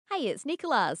Hey, it's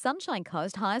Nicola. Sunshine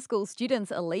Coast High School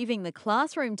students are leaving the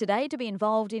classroom today to be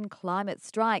involved in climate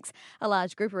strikes. A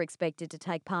large group are expected to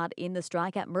take part in the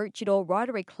strike at Maroochydore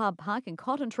Rotary Club Park in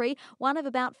Cotton Tree, one of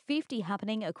about 50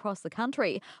 happening across the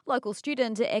country. Local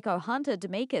student eco hunter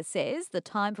D'Amica says the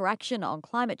time for action on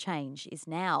climate change is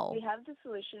now. We have the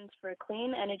solutions for a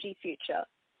clean energy future.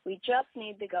 We just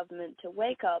need the government to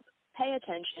wake up, pay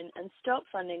attention, and stop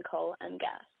funding coal and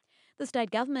gas. The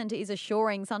state government is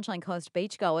assuring Sunshine Coast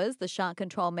beachgoers the shark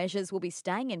control measures will be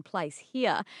staying in place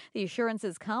here. The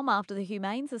assurances come after the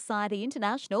Humane Society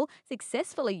International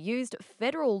successfully used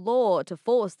federal law to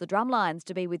force the drumlines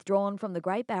to be withdrawn from the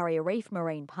Great Barrier Reef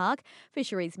Marine Park.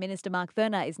 Fisheries Minister Mark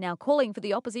Verner is now calling for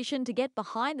the opposition to get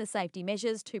behind the safety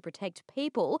measures to protect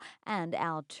people and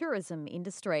our tourism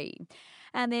industry.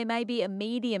 And there may be a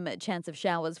medium chance of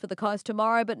showers for the coast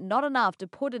tomorrow, but not enough to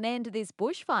put an end to this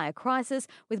bushfire crisis,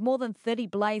 with more than 30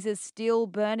 blazes still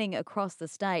burning across the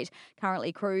state.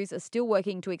 Currently, crews are still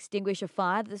working to extinguish a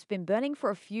fire that's been burning for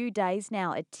a few days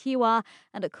now at Tiwa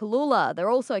and at Kalula. They're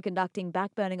also conducting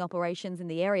backburning operations in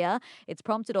the area. It's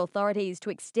prompted authorities to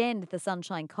extend the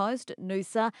Sunshine Coast,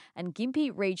 Noosa and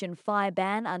Gympie region fire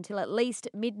ban until at least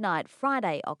midnight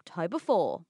Friday, October 4.